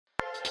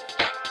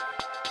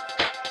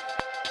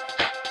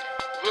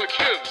The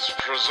kids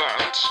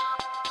present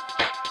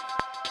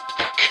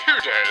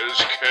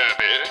Kudos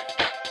Kirby,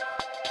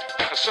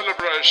 a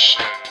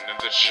celebration in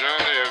the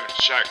journey of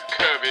Jack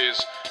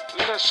Kirby's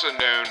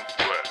lesser-known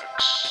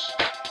works.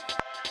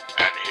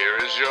 And here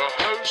is your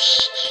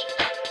host,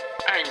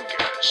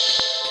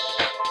 Angus.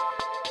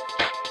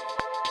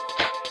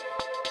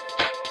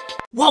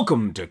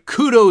 Welcome to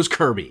Kudos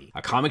Kirby,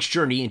 a comics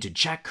journey into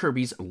Jack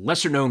Kirby's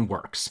lesser-known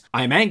works.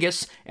 I'm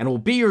Angus, and will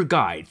be your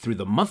guide through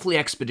the monthly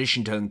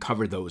expedition to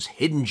uncover those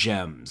hidden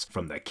gems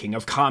from the King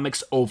of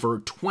Comics' over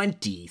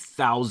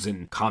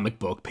 20,000 comic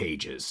book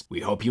pages. We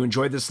hope you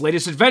enjoy this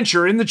latest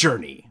adventure in the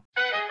journey.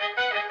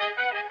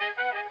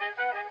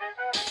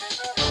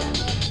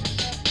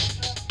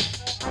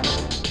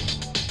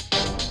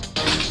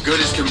 Good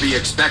as can be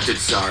expected,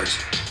 Sarge.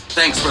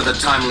 Thanks for the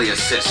timely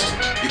assist.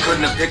 You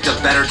couldn't have picked a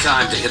better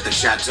time to hit the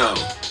chateau.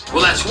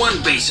 Well, that's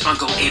one base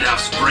Uncle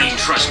Adolph's brain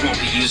trust won't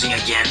be using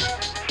again.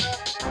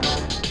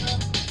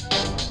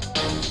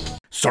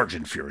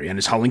 Sergeant Fury and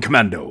his Howling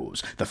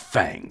Commandos, the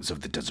Fangs of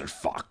the Desert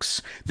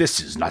Fox. This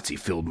is Nazi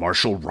Field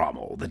Marshal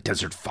Rommel, the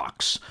Desert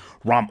Fox.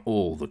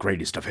 Rommel, the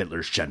greatest of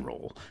Hitler's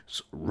generals.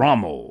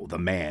 Rommel, the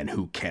man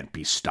who can't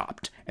be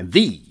stopped. And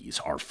these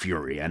are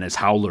Fury and his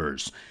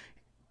Howlers,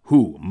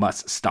 who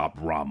must stop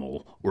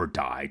Rommel or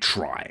die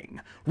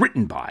trying.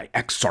 Written by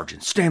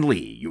ex-Sergeant Stan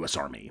Lee, U.S.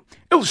 Army.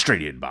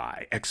 Illustrated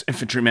by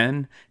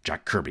ex-infantryman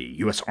Jack Kirby,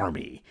 U.S.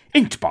 Army.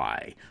 Inked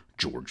by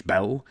George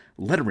Bell.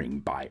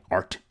 Lettering by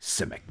Art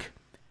Simic.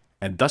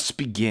 And thus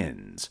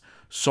begins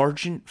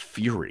Sergeant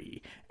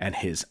Fury and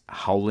his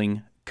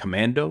Howling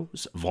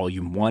Commandos,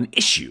 Volume 1,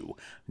 Issue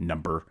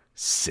Number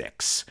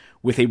 6,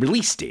 with a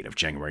release date of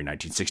January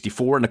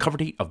 1964 and a cover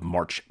date of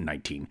March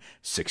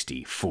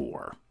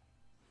 1964.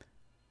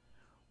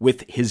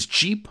 With his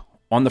Jeep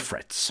on the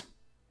fritz,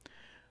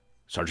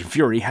 Sergeant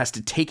Fury has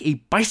to take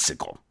a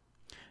bicycle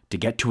to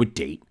get to a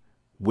date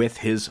with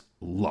his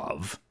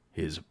love,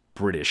 his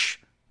British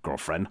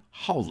girlfriend,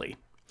 Holly.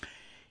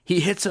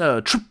 He hits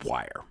a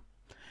tripwire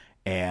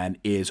and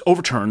is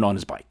overturned on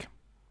his bike.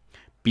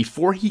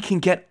 Before he can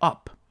get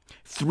up,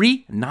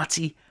 3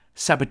 Nazi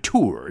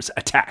saboteurs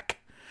attack,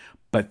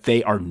 but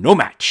they are no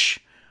match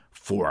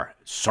for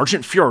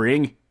Sergeant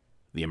Fury,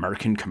 the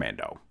American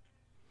Commando.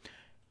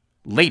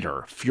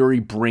 Later, Fury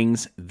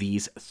brings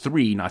these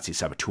 3 Nazi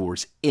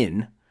saboteurs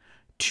in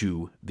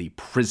to the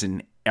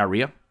prison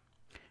area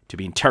to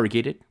be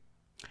interrogated,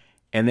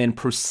 and then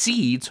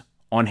proceeds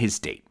on his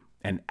date.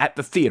 And at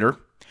the theater,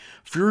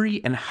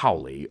 Fury and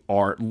Howley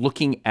are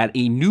looking at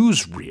a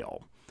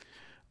newsreel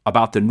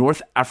about the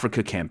North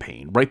Africa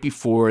campaign right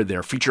before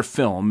their feature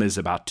film is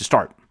about to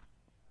start.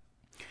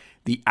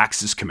 The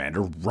Axis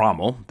commander,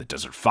 Rommel, the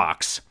Desert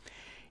Fox,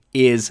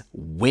 is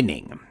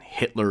winning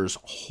Hitler's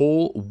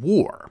whole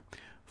war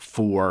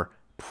for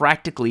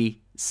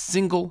practically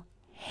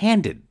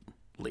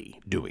single-handedly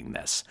doing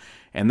this.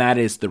 And that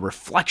is the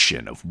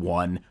reflection of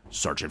one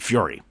Sergeant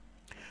Fury.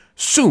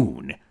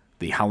 Soon,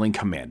 the Howling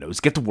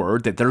Commandos get the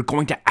word that they're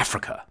going to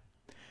Africa.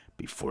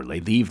 Before they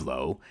leave,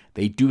 though,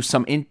 they do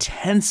some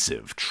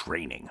intensive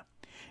training,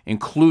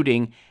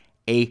 including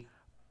a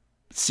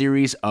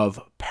series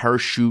of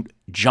parachute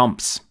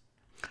jumps.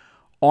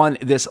 On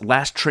this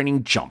last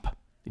training jump,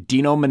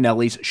 Dino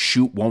Manelli's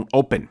chute won't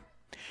open.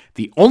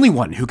 The only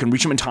one who can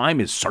reach him in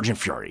time is Sergeant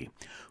Fury,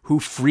 who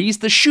frees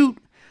the chute,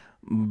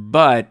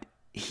 but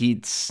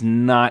he's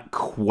not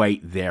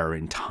quite there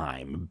in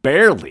time.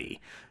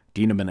 Barely.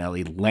 Dino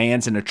Manelli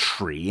lands in a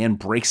tree and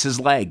breaks his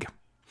leg.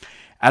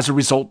 As a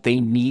result, they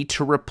need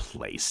to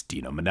replace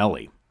Dino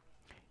Manelli.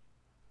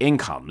 In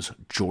comes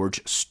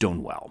George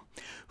Stonewell,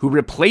 who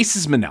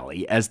replaces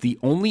Manelli as the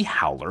only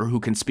Howler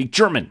who can speak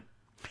German,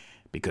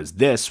 because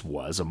this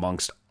was,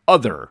 amongst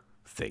other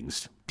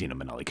things Dino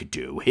Manelli could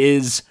do,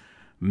 his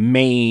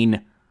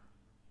main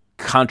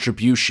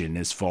contribution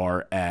as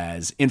far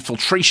as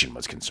infiltration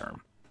was concerned.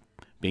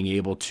 Being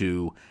able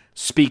to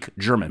speak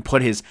German,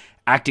 put his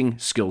acting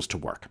skills to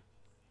work.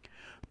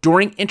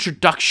 During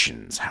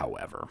introductions,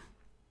 however,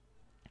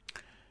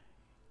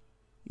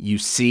 you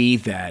see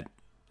that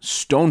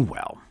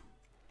Stonewell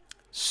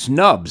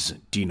snubs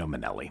Dino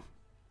Manelli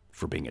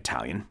for being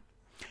Italian,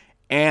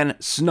 and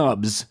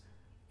snubs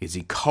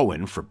Izzy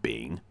Cohen for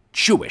being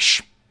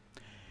Jewish.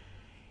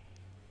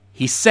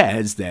 He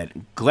says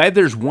that glad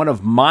there's one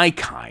of my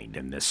kind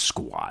in this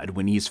squad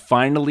when he's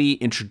finally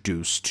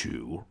introduced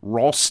to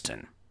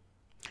Ralston.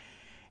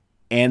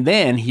 And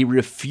then he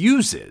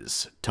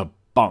refuses to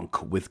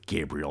bunk with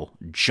Gabriel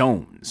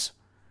Jones,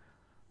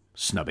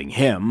 snubbing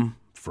him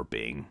for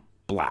being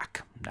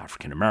black,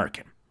 African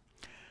American.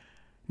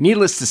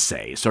 Needless to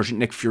say, Sergeant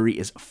Nick Fury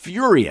is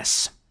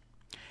furious.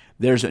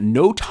 There's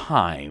no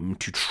time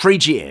to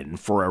trade you in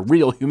for a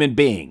real human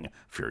being,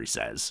 Fury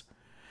says.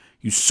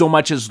 You so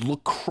much as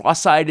look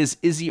cross-eyed as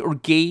Izzy or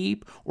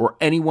Gabe or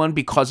anyone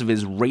because of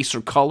his race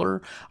or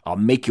color, I'll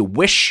make you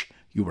wish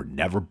you were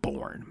never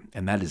born.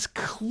 And that is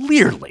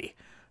clearly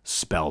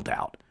spelled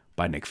out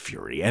by Nick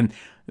Fury. And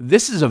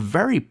this is a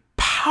very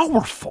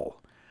powerful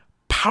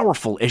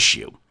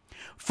issue,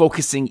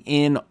 focusing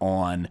in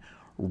on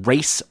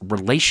race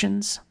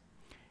relations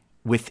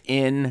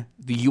within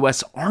the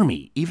U.S.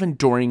 Army, even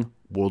during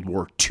World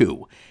War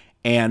II.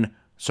 And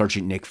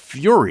Sergeant Nick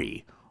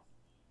Fury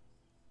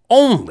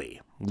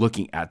only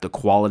looking at the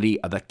quality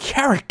of the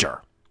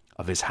character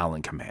of his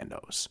Howling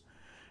Commandos.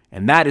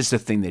 And that is the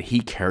thing that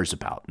he cares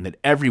about, and that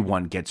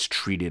everyone gets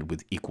treated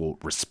with equal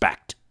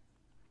respect.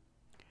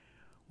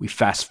 We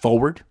fast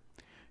forward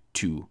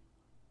to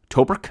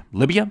Tobruk,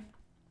 Libya,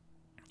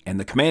 and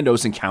the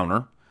commandos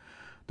encounter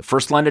the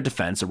first line of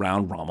defense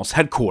around Rommel's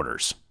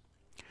headquarters.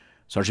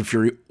 Sergeant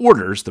Fury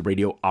orders the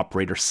radio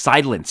operator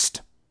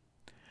silenced.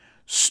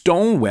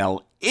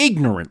 Stonewall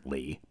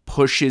ignorantly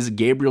pushes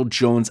Gabriel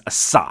Jones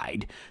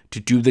aside to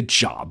do the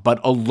job,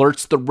 but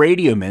alerts the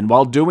radioman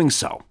while doing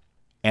so.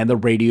 And the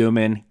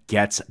radioman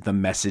gets the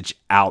message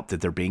out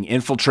that they're being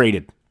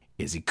infiltrated.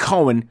 Izzy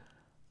Cohen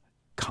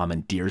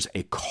commandeers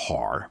a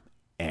car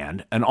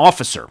and an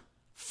officer.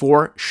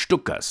 4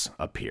 Stukas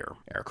appear,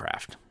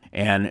 aircraft.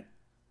 And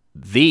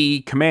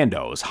the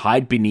commandos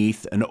hide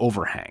beneath an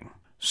overhang.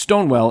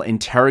 Stonewall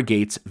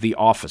interrogates the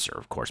officer,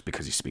 of course,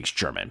 because he speaks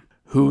German,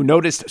 who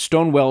noticed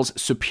Stonewall's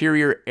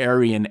superior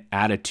Aryan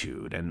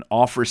attitude and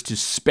offers to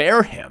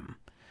spare him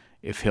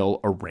if he'll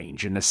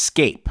arrange an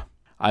escape.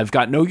 I've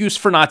got no use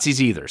for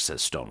Nazis either,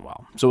 says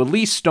Stonewall. So at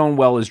least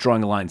Stonewall is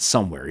drawing a line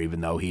somewhere,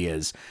 even though he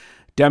has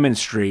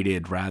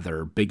demonstrated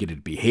rather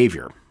bigoted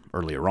behavior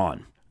earlier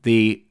on.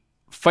 The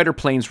fighter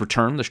planes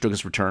return, the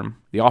Stukas return.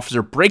 The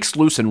officer breaks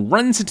loose and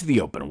runs into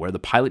the open, where the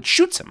pilot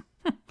shoots him,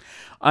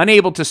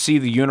 unable to see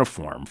the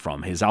uniform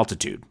from his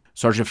altitude.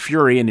 Sergeant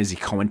Fury and Izzy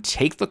Cohen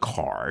take the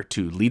car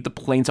to lead the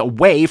planes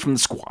away from the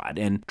squad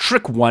and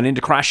trick one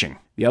into crashing.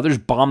 The others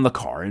bomb the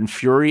car, and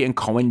Fury and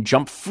Cohen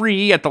jump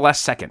free at the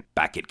last second.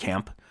 Back at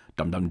camp,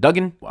 Dum-Dum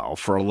Dugan, well,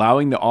 for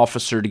allowing the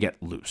officer to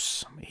get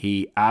loose.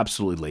 He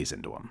absolutely lays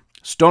into him.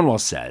 Stonewall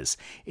says,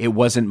 "It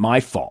wasn't my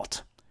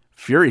fault."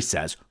 Fury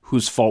says,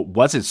 "Whose fault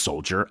was it,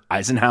 soldier?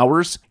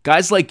 Eisenhower's?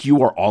 Guys like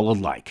you are all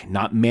alike,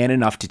 not man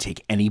enough to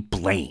take any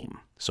blame."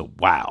 So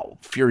wow,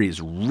 Fury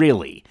is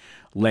really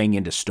laying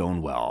into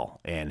Stonewall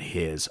and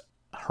his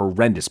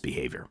horrendous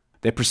behavior.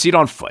 They proceed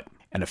on foot,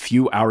 and a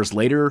few hours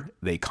later,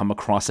 they come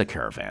across a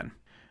caravan.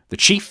 The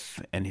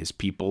chief and his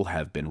people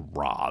have been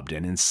robbed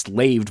and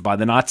enslaved by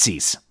the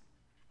Nazis.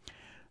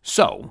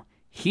 So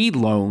he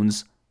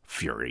loans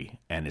Fury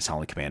and his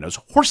Howling Commandos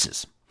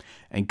horses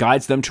and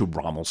guides them to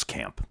Rommel's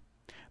camp.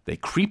 They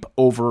creep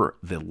over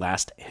the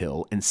last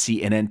hill and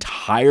see an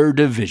entire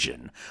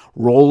division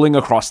rolling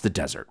across the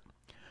desert.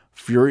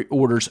 Fury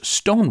orders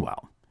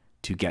Stonewall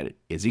to get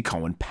Izzy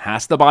Cohen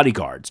past the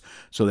bodyguards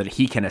so that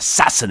he can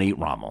assassinate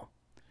Rommel.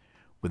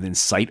 Within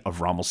sight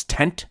of Rommel's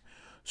tent,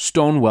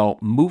 Stonewall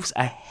moves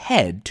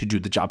ahead to do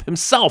the job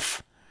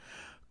himself.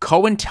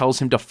 Cohen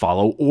tells him to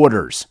follow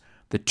orders.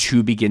 The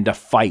two begin to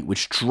fight,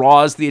 which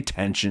draws the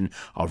attention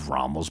of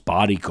Rommel's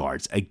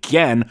bodyguards,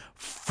 again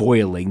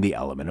foiling the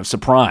element of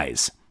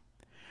surprise.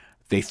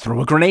 They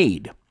throw a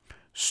grenade.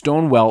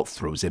 Stonewall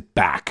throws it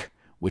back,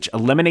 which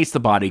eliminates the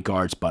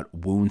bodyguards but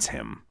wounds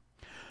him.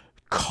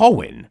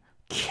 Cohen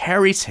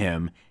carries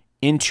him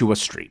into a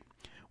street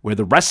where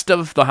the rest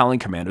of the Howling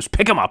Commandos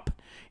pick him up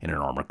in an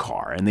armored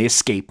car, and they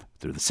escape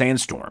through the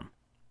sandstorm.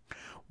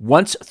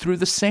 Once through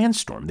the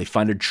sandstorm, they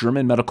find a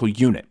German medical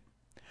unit.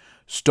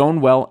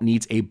 Stonewall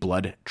needs a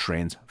blood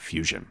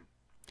transfusion.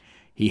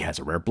 He has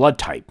a rare blood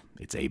type.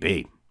 It's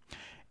AB.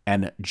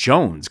 And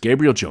Jones,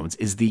 Gabriel Jones,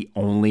 is the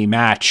only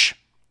match.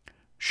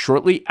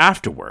 Shortly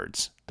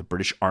afterwards, the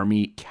British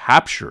Army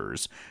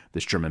captures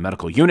this German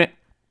medical unit,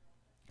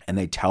 and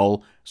they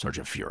tell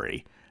Sergeant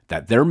Fury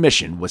that their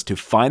mission was to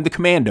find the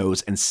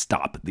commandos and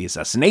stop the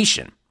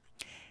assassination.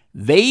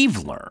 They've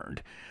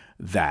learned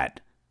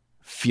that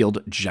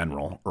Field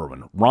General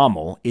Erwin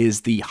Rommel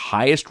is the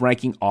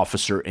highest-ranking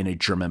officer in a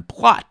German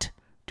plot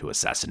to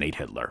assassinate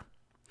Hitler.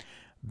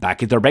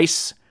 Back at their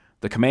base,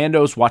 the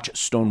commandos watch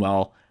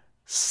Stonewall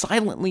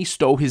silently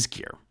stow his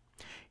gear.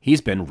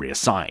 He's been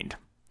reassigned.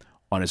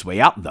 On his way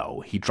out,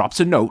 though, he drops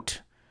a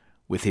note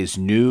with his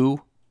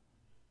new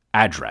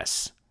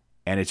address,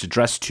 and it's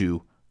addressed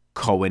to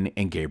Cohen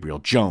and Gabriel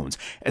Jones,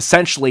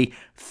 essentially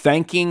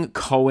thanking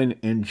Cohen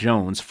and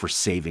Jones for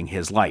saving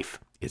his life.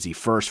 Izzy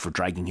first for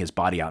dragging his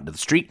body out into the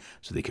street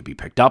so they could be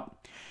picked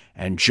up,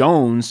 and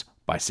Jones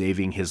by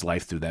saving his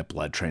life through that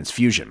blood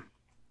transfusion.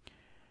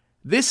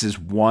 This is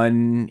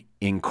one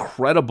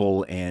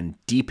incredible and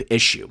deep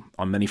issue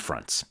on many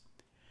fronts.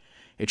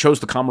 It shows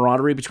the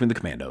camaraderie between the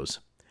commandos.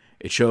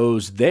 It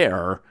shows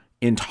their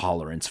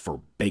intolerance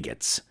for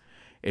bigots.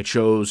 It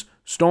shows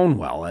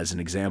Stonewall as an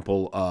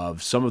example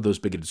of some of those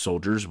bigoted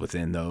soldiers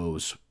within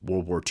those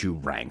World War II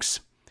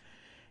ranks.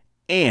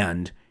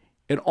 And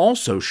it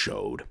also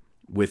showed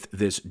with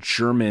this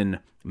German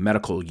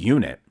medical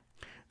unit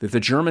that the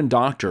German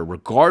doctor,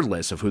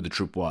 regardless of who the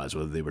troop was,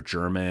 whether they were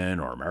German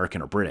or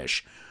American or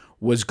British,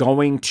 was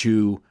going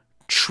to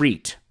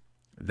treat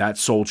that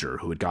soldier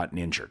who had gotten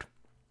injured,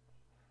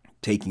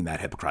 taking that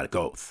Hippocratic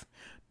oath,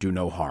 do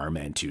no harm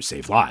and to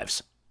save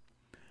lives.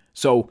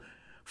 So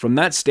from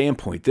that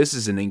standpoint, this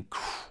is an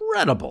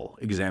incredible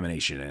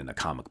examination in a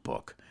comic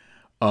book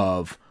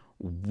of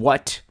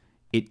what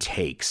it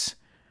takes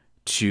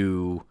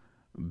to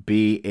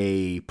be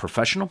a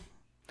professional,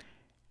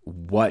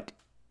 what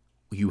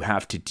you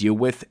have to deal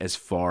with as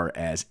far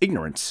as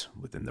ignorance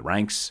within the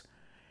ranks,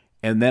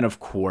 and then, of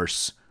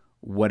course,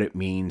 what it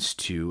means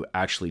to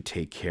actually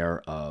take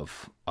care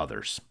of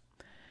others.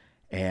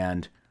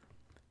 And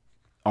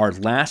our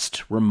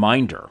last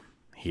reminder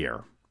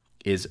here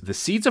is the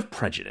seeds of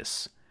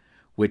prejudice,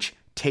 which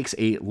takes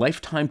a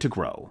lifetime to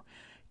grow,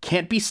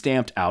 can't be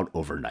stamped out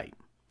overnight.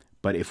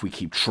 But if we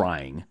keep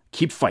trying,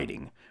 keep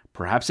fighting,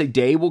 perhaps a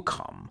day will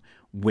come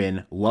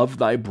when love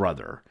thy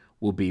brother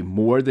will be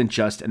more than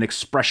just an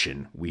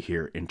expression we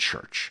hear in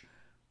church.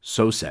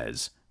 So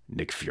says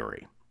Nick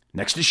Fury.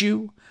 Next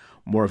issue,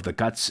 more of the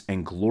guts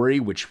and glory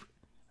which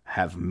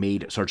have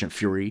made Sergeant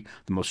Fury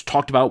the most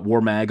talked about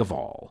war mag of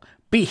all.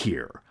 Be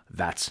here.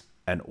 That's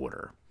an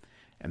order.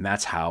 And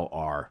that's how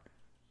our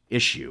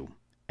issue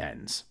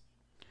ends.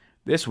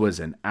 This was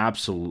an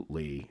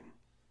absolutely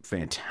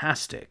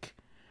fantastic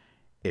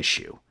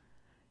issue.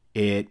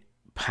 It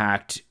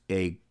packed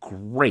a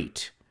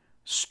great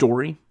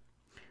story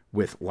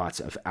with lots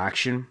of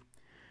action,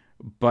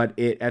 but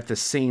it at the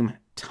same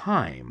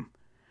time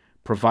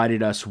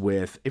provided us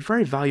with a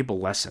very valuable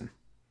lesson.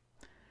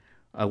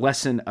 A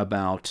lesson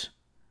about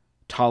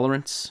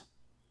tolerance,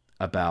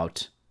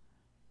 about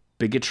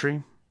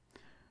bigotry,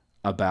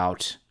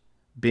 about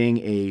being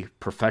a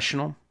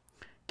professional,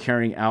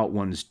 carrying out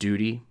one's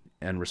duty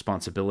and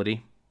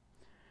responsibility,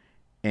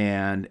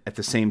 and at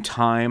the same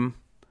time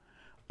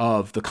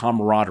of the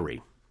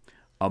camaraderie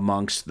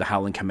amongst the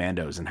Howling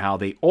Commandos and how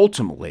they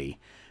ultimately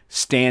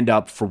stand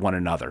up for one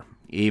another,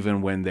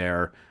 even when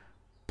they're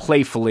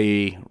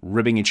playfully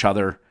ribbing each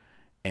other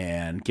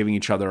and giving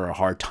each other a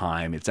hard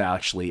time. It's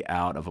actually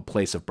out of a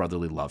place of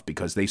brotherly love,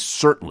 because they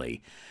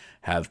certainly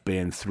have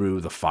been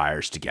through the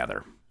fires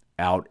together,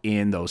 out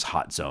in those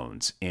hot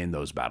zones, in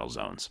those battle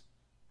zones.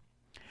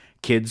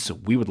 Kids,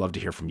 we would love to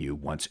hear from you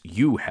once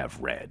you have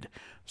read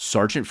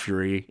Sergeant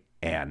Fury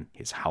and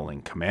his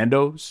Howling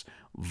Commandos,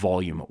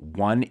 Volume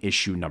 1,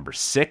 Issue number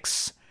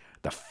 6,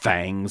 The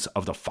Fangs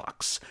of the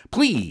Fox.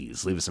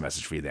 Please leave us a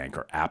message via the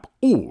Anchor app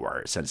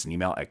or send us an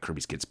email at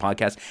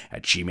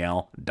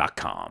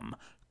kirbyskidspodcast@gmail.com.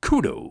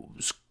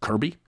 Kudos,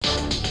 Kirby.